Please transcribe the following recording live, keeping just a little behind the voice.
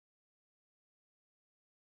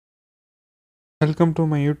Welcome to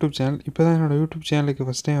my YouTube channel. இப்போ தான் என்னோடய யூடியூப் சேனலுக்கு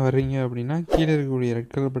ஃபஸ்ட் டைம் வர்றீங்க அப்படின்னா கீழே இருக்கக்கூடிய ரெட்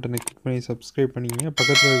கலர் பட்டனை கிளிக் பண்ணி சப்ஸ்கிரைப் பண்ணிங்க.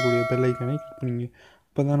 பக்கத்தில் இருக்கக்கூடிய பெல் ஐக்கானை கிளிக் பண்ணிங்க.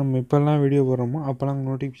 இப்போ தான் நம்ம இப்போல்லாம் வீடியோ போடுறோமோ அப்போல்லாம்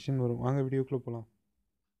நோட்டிஃபிகேஷன் வரும். வாங்க வீடியோக்குள்ளே போகலாம்.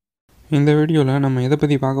 இந்த வீடியோவில் நம்ம எதை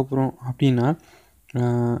பற்றி பார்க்க போகிறோம் அப்படின்னா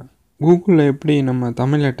கூகுளில் எப்படி நம்ம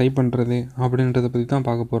தமிழில் டைப் பண்ணுறது அப்படின்றத பற்றி தான்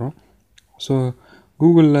பார்க்க போகிறோம். ஸோ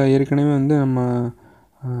கூகுளில் ஏற்கனவே வந்து நம்ம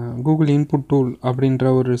கூகுள் இன்புட் டூல்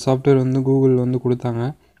அப்படின்ற ஒரு சாஃப்ட்வேர் வந்து கூகுள் வந்து கொடுத்தாங்க.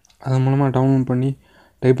 அதன் மூலமாக டவுன்லோட் பண்ணி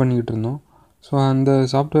டைப் பண்ணிக்கிட்டு இருந்தோம். ஸோ அந்த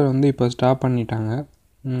சாஃப்ட்வேர் வந்து இப்போ ஸ்டாப் பண்ணிட்டாங்க.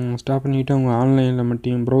 ஸ்டாப் பண்ணிவிட்டு அவங்க ஆன்லைனில்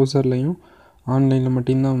மட்டும் ப்ரௌசர்லேயும் ஆன்லைனில்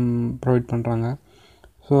மட்டும்தான் ப்ரொவைட் பண்ணுறாங்க.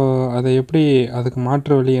 ஸோ அதை எப்படி அதுக்கு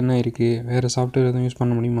மாற்று வழி என்ன இருக்குது, வேறு சாஃப்ட்வேர் எதுவும் யூஸ்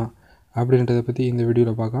பண்ண முடியுமா அப்படின்றத பற்றி இந்த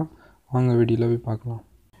வீடியோவில் பார்க்கலாம். வாங்க வீடியோவில் போய் பார்க்கலாம்.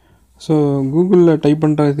 ஸோ கூகுளில் டைப்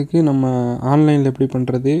பண்ணுறதுக்கு நம்ம ஆன்லைனில் எப்படி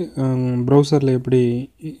பண்ணுறது, ப்ரௌசரில் எப்படி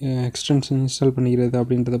எக்ஸ்டென்ஷன் இன்ஸ்டால் பண்ணிக்கிறது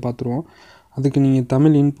அப்படின்றத பார்த்துருவோம். அதுக்கு நீங்கள்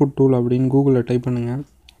தமிழ் இன்புட் டூல் அப்படின்னு கூகுளில் டைப் பண்ணுங்கள்.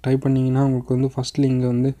 டைப் பண்ணிங்கன்னா உங்களுக்கு வந்து ஃபஸ்ட்டில் இங்கே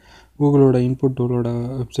வந்து கூகுளோட இன்புட் டூலோட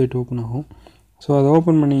வெப்சைட் ஓப்பன் ஆகும். ஸோ அதை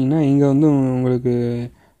ஓப்பன் பண்ணிங்கன்னா இங்கே வந்து உங்களுக்கு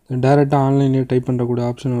டைரெக்டாக ஆன்லைன்லேயே டைப் பண்ணுறக்கூடிய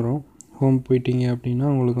ஆப்ஷன் வரும். ஹோம் போயிட்டீங்க அப்படின்னா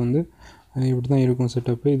உங்களுக்கு வந்து இப்படி தான் இருக்கும்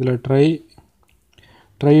செட்டப்பு. இதில்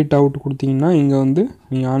ட்ரை இட் அவுட் கொடுத்தீங்கன்னா இங்கே வந்து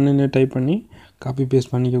நீங்கள் ஆன்லைன்லேயே டைப் பண்ணி காப்பி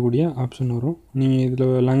பேஸ்ட் பண்ணிக்கக்கூடிய ஆப்ஷன் வரும். நீங்கள் இதில்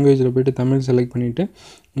லாங்குவேஜில் போய்ட்டு தமிழ் செலக்ட் பண்ணிவிட்டு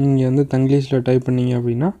நீங்கள் வந்து தங்கிலீஷில் டைப் பண்ணிங்க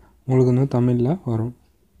அப்படின்னா உங்களுக்கு வந்து தமிழில் வரும்.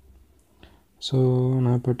 ஸோ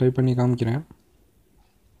நான் இப்போ டைப் பண்ணி காமிக்கிறேன்.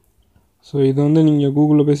 ஸோ இது வந்து நீங்கள்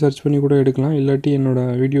கூகுளில் போய் சர்ச் பண்ணி கூட எடுக்கலாம், இல்லாட்டி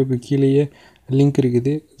என்னோடய வீடியோவுக்கு கீழேயே லிங்க்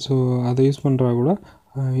இருக்குது. ஸோ அதை யூஸ் பண்ணுறா கூட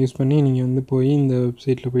யூஸ் பண்ணி நீங்கள் வந்து போய் இந்த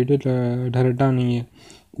வெப்சைட்டில் போய்ட்டு டைரெக்டாக நீங்கள்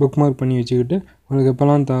புக் மார்க் பண்ணி வச்சுக்கிட்டு உங்களுக்கு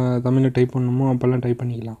எப்போல்லாம் தமிழில் டைப் பண்ணணுமோ அப்போல்லாம் டைப்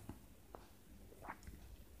பண்ணிக்கலாம்.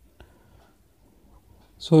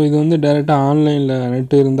 ஸோ இது வந்து டைரெக்டாக ஆன்லைனில்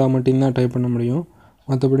நெட்டு இருந்தால் மட்டும்தான் டைப் பண்ண முடியும்.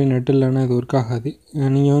 மற்றபடி நெட் இல்லைன்னா இது ஒர்க் ஆகாது.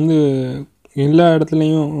 நீங்கள் வந்து எல்லா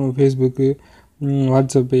இடத்துலையும் ஃபேஸ்புக்கு,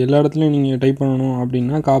 வாட்ஸ்அப்பு எல்லா இடத்துலையும் நீங்கள் டைப் பண்ணணும்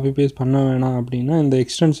அப்படின்னா காப்பி பேஸ்ட் பண்ண வேணாம் அப்படின்னா இந்த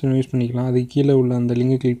எக்ஸ்டென்ஷன் யூஸ் பண்ணிக்கலாம். அதுக்கு கீழே உள்ள அந்த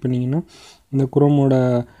லிங்கை கிளிக் பண்ணிங்கன்னா இந்த குரோமோட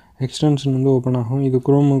எக்ஸ்டென்ஷன் வந்து ஓப்பன் ஆகும். இது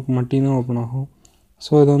குரோமுக்கு மட்டும்தான் ஓப்பன் ஆகும்.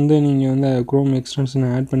 ஸோ இது வந்து நீங்கள் வந்து குரோம் எக்ஸ்டென்ஷனை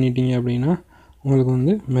ஆட் பண்ணிட்டீங்க அப்படின்னா உங்களுக்கு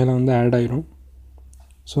வந்து மேலே வந்து ஆட் ஆயிரும்.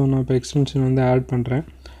 ஸோ நான் இப்போ எக்ஸ்டென்ஷன் வந்து ஆட் பண்ணுறேன்.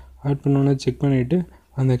 ஆட் பண்ணோன்னே செக் பண்ணிவிட்டு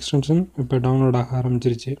அந்த எக்ஸ்டென்ஷன் இப்போ டவுன்லோட் ஆக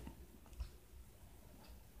ஆரம்பிச்சிருச்சு.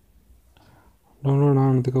 டவுன்லோட்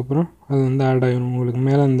ஆனதுக்கப்புறம் அது வந்து ஆட் ஆகிரும். உங்களுக்கு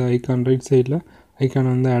மேலே அந்த ஐக்கான் ரைட் சைடில் ஐக்கான்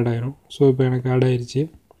வந்து ஆட் ஆகிரும். ஸோ இப்போ எனக்கு ஆட் ஆகிருச்சு.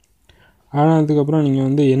 ஆட் ஆனதுக்கப்புறம் நீங்கள்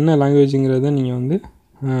வந்து என்ன லாங்குவேஜுங்கிறத நீங்கள் வந்து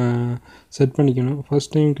செட் பண்ணிக்கணும்.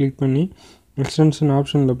 ஃபஸ்ட் டைம் கிளிக் பண்ணி எக்ஸ்டென்ஷன்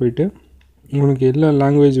ஆப்ஷனில் போய்ட்டு உங்களுக்கு எல்லா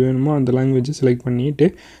லாங்குவேஜ் வேணுமோ அந்த லாங்குவேஜை செலக்ட் பண்ணிவிட்டு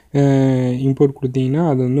இம்போர்ட் கொடுத்தீங்கன்னா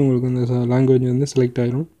அது வந்து உங்களுக்கு அந்த லாங்குவேஜ் வந்து செலக்ட்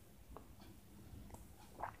ஆகிரும்.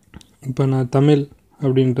 இப்போ நான் தமிழ்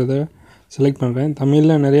அப்படின்றத செலக்ட் பண்ணுறேன்.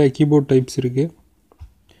 தமிழில் நிறையா கீபோர்ட் டைப்ஸ் இருக்குது.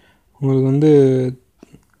 உங்களுக்கு வந்து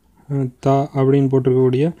தா அப்படின்னு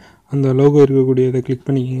போட்டிருக்கக்கூடிய அந்த லோகோ இருக்கக்கூடியதை கிளிக்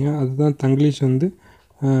பண்ணிக்கிங்க. அதுதான் தங்கிலீஷ் வந்து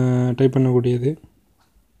டைப் பண்ணக்கூடியது.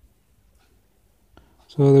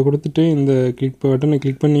 ஸோ அதை கொடுத்துட்டு இந்த பட்டனை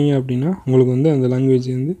கிளிக் பண்ணிங்க அப்படின்னா உங்களுக்கு வந்து அந்த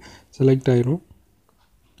லாங்குவேஜ் வந்து செலக்ட் ஆகிரும்.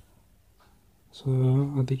 ஸோ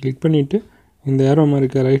அதை கிளிக் பண்ணிவிட்டு இந்த ஏரோ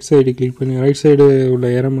மார்க்கை ரைட் சைடு கிளிக் பண்ணி ரைட் சைடு உள்ள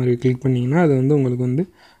ஏரோ மார்க்கை கிளிக் பண்ணிங்கன்னா அது வந்து உங்களுக்கு வந்து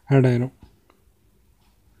ஆட் ஆகிரும்.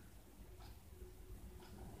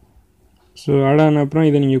 ஸோ ஆட் ஆன அப்புறம்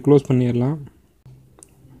இதை நீங்கள் க்ளோஸ் பண்ணிடலாம்.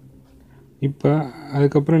 இப்போ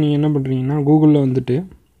அதுக்கப்புறம் நீங்கள் என்ன பண்ணுறீங்கன்னா கூகுளில் வந்துட்டு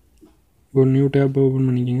ஒரு நியூ டேப் ஓப்பன்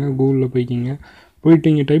பண்ணிக்கிங்க. கூகுளில் போயிட்டு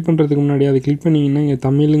இங்கே டைப் பண்ணுறதுக்கு முன்னாடி அதை கிளிக் பண்ணிங்கன்னா இங்கே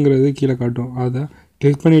தமிழுங்கிறது கீழே காட்டும். அதை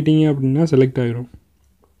கிளிக் பண்ணிட்டீங்க அப்படின்னா செலக்ட் ஆகிரும்.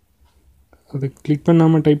 அதை கிளிக்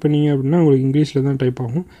பண்ணாமல் டைப் பண்ணிங்க அப்படின்னா உங்களுக்கு இங்கிலீஷில் தான் டைப்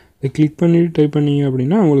ஆகும். இதை கிளிக் பண்ணிவிட்டு டைப் பண்ணிங்க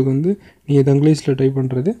அப்படின்னா உங்களுக்கு வந்து நீங்கள் தங்கிலீஷில் டைப்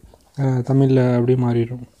பண்ணுறது தமிழில் அப்படியே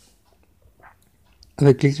மாறிடும்.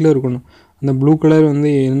 அதை கிளிக்கில் இருக்கணும். அந்த ப்ளூ கலர்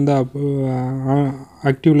வந்து இருந்தால்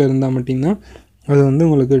ஆக்டிவில் இருந்தால் மட்டும்தான் அது வந்து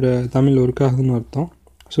உங்களுக்கு தமிழ் ஒர்க் ஆகுதுன்னு அர்த்தம்.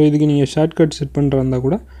 ஸோ இதுக்கு நீங்கள் ஷார்ட்கட் செட் பண்ணுறா இருந்தால்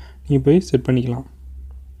கூட நீங்கள் போய் செட் பண்ணிக்கலாம்.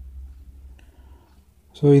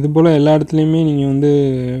 ஸோ இது போல் எல்லா இடத்துலையுமே நீங்கள் வந்து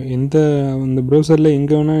இந்த ப்ரௌசரில்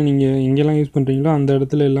எங்கே வேணால் நீங்கள் எங்கெல்லாம் யூஸ் பண்ணுறீங்களோ அந்த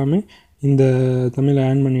இடத்துல எல்லாமே இந்த தமிழை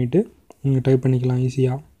ஆட் பண்ணிவிட்டு நீங்கள் டைப் பண்ணிக்கலாம்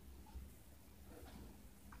ஈஸியாக.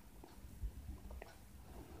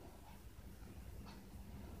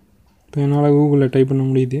 இப்போ என்னால் கூகுளில் டைப் பண்ண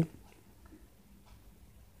முடியுது.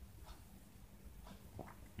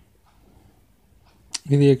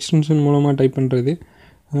 இது எக்ஸ்டென்ஷன் மூலமாக டைப் பண்ணுறது.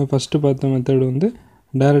 ஃபஸ்ட்டு பார்த்த மெத்தட் வந்து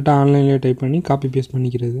டைரெக்டாக ஆன்லைன்லேயே டைப் பண்ணி காப்பி பேஸ்ட்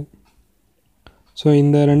பண்ணிக்கிறது. ஸோ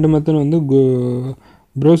இந்த ரெண்டு மெத்தட் வந்து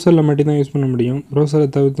ப்ரௌசரில் மட்டும்தான் யூஸ் பண்ண முடியும். ப்ரௌசரை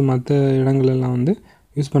தவிர்த்து மற்ற இடங்களெல்லாம் வந்து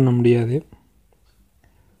யூஸ் பண்ண முடியாது.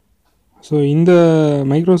 ஸோ இந்த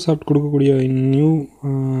மைக்ரோசாஃப்ட் கொடுக்கக்கூடிய நியூ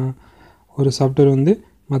ஒரு சாஃப்ட்வேர் வந்து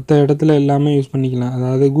மற்ற இடத்துல எல்லாமே யூஸ் பண்ணிக்கலாம்.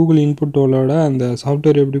 அதாவது கூகுள் இன்புட்டோட அந்த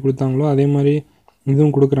சாஃப்ட்வேர் எப்படி கொடுத்தாங்களோ அதே மாதிரி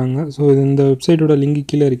இதுவும் கொடுக்குறாங்க. ஸோ இது இந்த வெப்சைட்டோட லிங்க்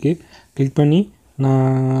கீழே இருக்குது. கிளிக் பண்ணி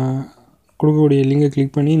நான் கொடுக்கக்கூடிய லிங்கை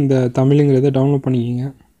கிளிக் பண்ணி இந்த தமிழுங்கிறத டவுன்லோட் பண்ணிக்கிங்க.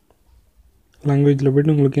 லாங்குவேஜில்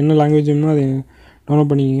போய்ட்டு உங்களுக்கு என்ன லாங்குவேஜ் வேணுமோ அதை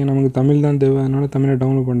டவுன்லோட் பண்ணிக்கிங்க. நமக்கு தமிழ் தான் தேவை, அதனால் தமிழை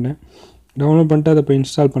டவுன்லோட் பண்ணிட்டேன். டவுன்லோட் பண்ணிட்டு அதை இப்போ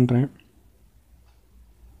இன்ஸ்டால் பண்ணுறேன்.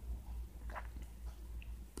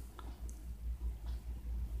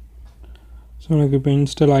 ஸோ எனக்கு இப்போ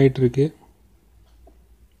இன்ஸ்டால் ஆகிட்டுருக்கு.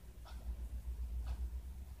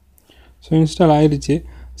 ஸோ இன்ஸ்டால் ஆகிடுச்சு.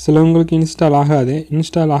 சிலவங்களுக்கு இன்ஸ்டால் ஆகாது.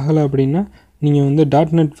 இன்ஸ்டால் ஆகலை அப்படின்னா நீங்கள் வந்து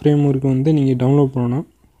 .NET ஃப்ரேம் ஒர்க் வந்து நீங்கள் டவுன்லோட் பண்ணணும்.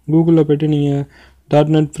 கூகுளில் போய்ட்டு நீங்கள்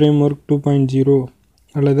 .NET ஃப்ரேம் ஒர்க் 2.0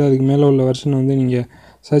 அல்லது அதுக்கு மேலே உள்ள வெர்ஷன் வந்து நீங்கள்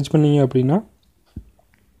சர்ச் பண்ணிங்க அப்படின்னா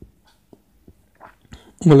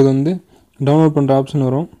உங்களுக்கு வந்து டவுன்லோட் பண்ணுற ஆப்ஷன்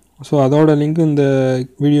வரும். ஸோ அதோட லிங்க் இந்த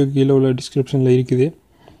வீடியோ கீழே உள்ள டிஸ்கிரிப்ஷனில் இருக்குது.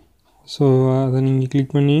 ஸோ அதை நீங்கள்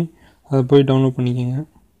கிளிக் பண்ணி அதை போய் டவுன்லோட் பண்ணிக்கோங்க.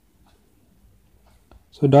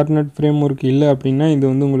 ஸோ .NET ஃப்ரேம் ஒர்க் இல்லை அப்படின்னா இது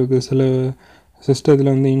வந்து உங்களுக்கு சில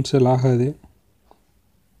சிஸ்டத்தில் வந்து இன்ஸ்டால் ஆகாது.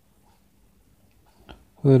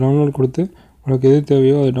 அதை டவுன்லோட் கொடுத்து உங்களுக்கு எது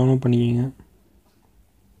தேவையோ அதை டவுன்லோட் பண்ணிக்கோங்க.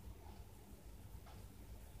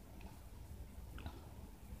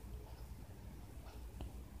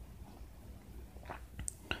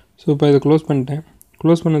 ஸோ இப்போ இதை க்ளோஸ் பண்ணிட்டேன்.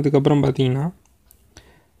 க்ளோஸ் பண்ணதுக்கப்புறம் பார்த்தீங்கன்னா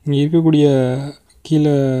இங்கே இருக்கக்கூடிய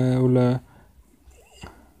கீழே உள்ள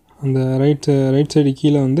அந்த ரைட் சைடு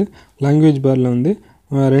கீழே வந்து லாங்குவேஜ் பாரில் வந்து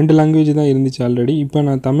 2 லாங்குவேஜ் தான் இருந்துச்சு ஆல்ரெடி. இப்போ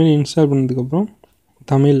நான் தமிழ் இன்ஸ்டால் பண்ணதுக்கப்புறம்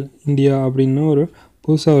தமிழ் இந்தியா அப்படின்னு ஒரு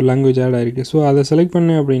புதுசாக ஒரு லாங்குவேஜ் ஆட் ஆகிருக்கு. ஸோ அதை செலக்ட்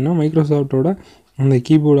பண்ணேன் அப்படின்னா மைக்ரோசாஃப்ட்டோட அந்த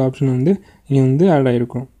கீபோர்டு ஆப்ஷன் வந்து இங்கே வந்து ஆட்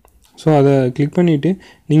ஆகிருக்கும். ஸோ அதை கிளிக் பண்ணிவிட்டு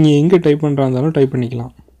நீங்கள் எங்கே டைப் பண்ணுறா இருந்தாலும் டைப்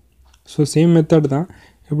பண்ணிக்கலாம். ஸோ சேம் மெத்தட் தான்.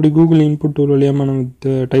 எப்படி கூகுள் இன்புட் டூல் வழியாக நம்ம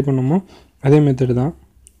டைப் பண்ணோமோ அதே மெத்தட் தான்.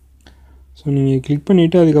 ஸோ நீங்கள் கிளிக்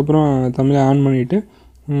பண்ணிவிட்டு அதுக்கப்புறம் தமிழை ஆன் பண்ணிவிட்டு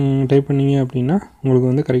டைப் பண்ணிங்க அப்படின்னா உங்களுக்கு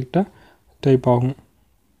வந்து கரெக்டாக டைப் ஆகும்.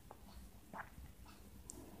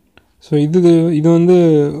 ஸோ இது வந்து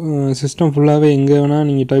சிஸ்டம் ஃபுல்லாகவே எங்கே வேணால்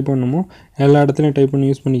நீங்கள் டைப் பண்ணணுமோ எல்லா இடத்துலையும் டைப் பண்ணி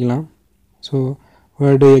யூஸ் பண்ணிக்கலாம். ஸோ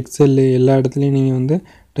வேர்டு, எக்ஸெல்லு எல்லா இடத்துலையும் நீங்கள் வந்து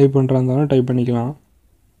டைப் பண்ணுறா இருந்தாலும் டைப் பண்ணிக்கலாம்.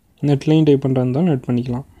 நெட்லேயும் டைப் பண்ணுறா இருந்தாலும் நெட்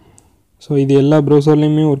பண்ணிக்கலாம். ஸோ இது எல்லா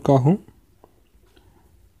ப்ரௌசர்லேயுமே ஒர்க் ஆகும்.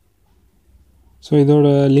 ஸோ இதோட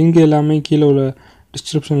லிங்க் எல்லாமே கீழே உள்ள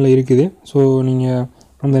டிஸ்கிரிப்ஷனில் இருக்குது. ஸோ நீங்கள்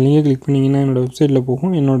அந்த லிங்கை கிளிக் பண்ணிங்கன்னா என்னோடய வெப்சைட்டில்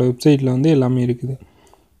போகும். என்னோடய வெப்சைட்டில் வந்து எல்லாமே இருக்குது.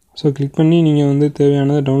 ஸோ கிளிக் பண்ணி நீங்கள் வந்து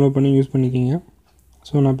தேவையானதை டவுன்லோட் பண்ணி யூஸ் பண்ணிக்கிங்க.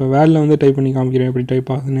 ஸோ நான் இப்போ வேர்டில் வந்து டைப் பண்ணி காமிக்கிறேன் எப்படி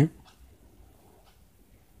டைப் ஆகுதுன்னு.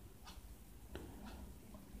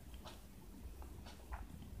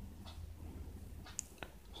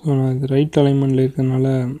 ஸோ நான் இது ரைட் அலைன்மெண்ட்டில் இருக்கிறதுனால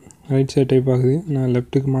ரைட் சைட் டைப் ஆகுது. நான்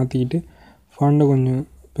லெஃப்ட்டுக்கு மாற்றிக்கிட்டு ஃபாண்டை கொஞ்சம்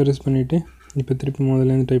பெருசு பண்ணிவிட்டு இப்போ திருப்பி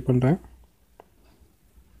முதல்லேருந்து டைப் பண்ணுறேன்.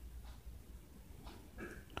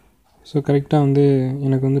 ஸோ கரெக்டாக வந்து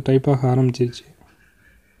எனக்கு வந்து டைப் ஆக ஆரம்பிச்சிருச்சு.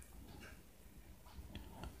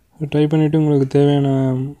 டைப் பண்ணிவிட்டு உங்களுக்கு தேவையான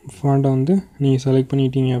ஃபாண்டை வந்து நீங்கள் செலக்ட்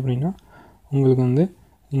பண்ணிட்டீங்க அப்படின்னா உங்களுக்கு வந்து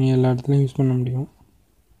நீங்கள் எல்லா இடத்துலையும் யூஸ் பண்ண முடியும்.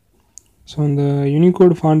 ஸோ அந்த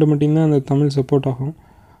யூனிகோடு ஃபாண்ட் மட்டும்தான் அந்த தமிழ் சப்போர்ட் ஆகும்.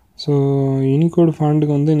 ஸோ யூனிகோடு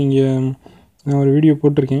ஃபாண்டுக்கு வந்து நான் ஒரு வீடியோ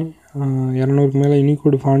போட்டிருக்கேன். 200க்கு மேலே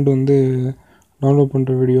யூனிகோடு ஃபாண்ட் வந்து டவுன்லோட்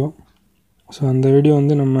பண்ணுற வீடியோ. ஸோ அந்த வீடியோ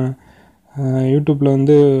வந்து நம்ம யூடியூப்பில்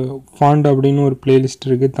வந்து ஃபாண்ட் அப்படின்னு ஒரு ப்ளேலிஸ்ட்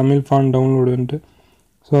இருக்குது, தமிழ் ஃபாண்ட் டவுன்லோடுன்ட்டு.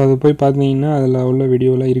 ஸோ அதை போய் பார்த்தீங்கன்னா அதில் உள்ள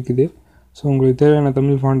வீடியோலாம் இருக்குது. ஸோ உங்களுக்கு தேவையான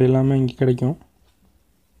தமிழ் ஃபாண்ட் எல்லாமே இங்கே கிடைக்கும்.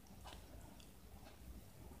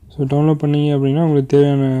 ஸோ டவுன்லோட் பண்ணிங்க அப்படின்னா உங்களுக்கு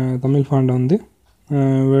தேவையான தமிழ் ஃபாண்டை வந்து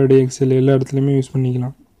வேர்டு, எக்ஸெல் எல்லா இடத்துலையுமே யூஸ்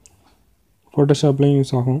பண்ணிக்கலாம். ஃபோட்டோஷாப்லேயும்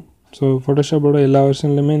யூஸ் ஆகும். ஸோ ஃபோட்டோஷாப்போட எல்லா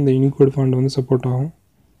வெர்ஷன்லையுமே இந்த யூனிகோட் ஃபாண்ட் வந்து சப்போர்ட் ஆகும்.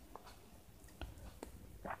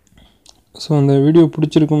 ஸோ அந்த வீடியோ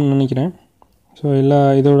பிடிச்சிருக்கும்னு நினைக்கிறேன். ஸோ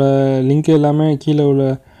இதோட லிங்க் எல்லாமே கீழே உள்ள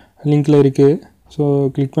லிங்க்கில் இருக்குது. ஸோ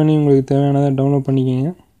கிளிக் பண்ணி உங்களுக்கு தேவையானதை டவுன்லோட் பண்ணிக்கோங்க.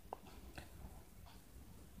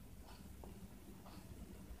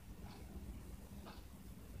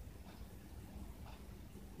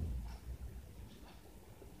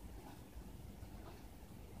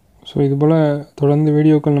 ஸோ இதுபோல் தொடர்ந்து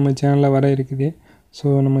வீடியோக்கள் நம்ம சேனலில் வர இருக்குது. ஸோ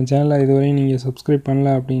நம்ம சேனலை இதுவரையும் நீங்கள் சப்ஸ்கிரைப்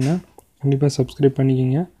பண்ணல அப்படின்னா கண்டிப்பாக சப்ஸ்கிரைப்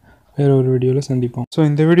பண்ணிக்கோங்க. வேறு ஒரு வீடியோவில் சந்திப்போம். ஸோ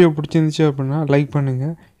இந்த வீடியோ பிடிச்சிருந்துச்சு அப்படின்னா லைக்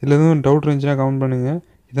பண்ணுங்கள். இதில் எதுவும் டவுட் இருந்துச்சுன்னா கமெண்ட் பண்ணுங்கள்.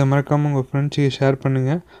 இதை மறக்காமல் உங்கள் ஃப்ரெண்ட்ஸுக்கு ஷேர்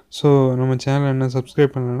பண்ணுங்கள். ஸோ நம்ம சேனலை என்ன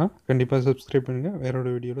சப்ஸ்கிரைப் பண்ணலைன்னா கண்டிப்பாக சப்ஸ்கிரைப் பண்ணுங்கள். வேற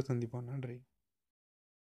ஒரு வீடியோவில் சந்திப்போம். நன்றி.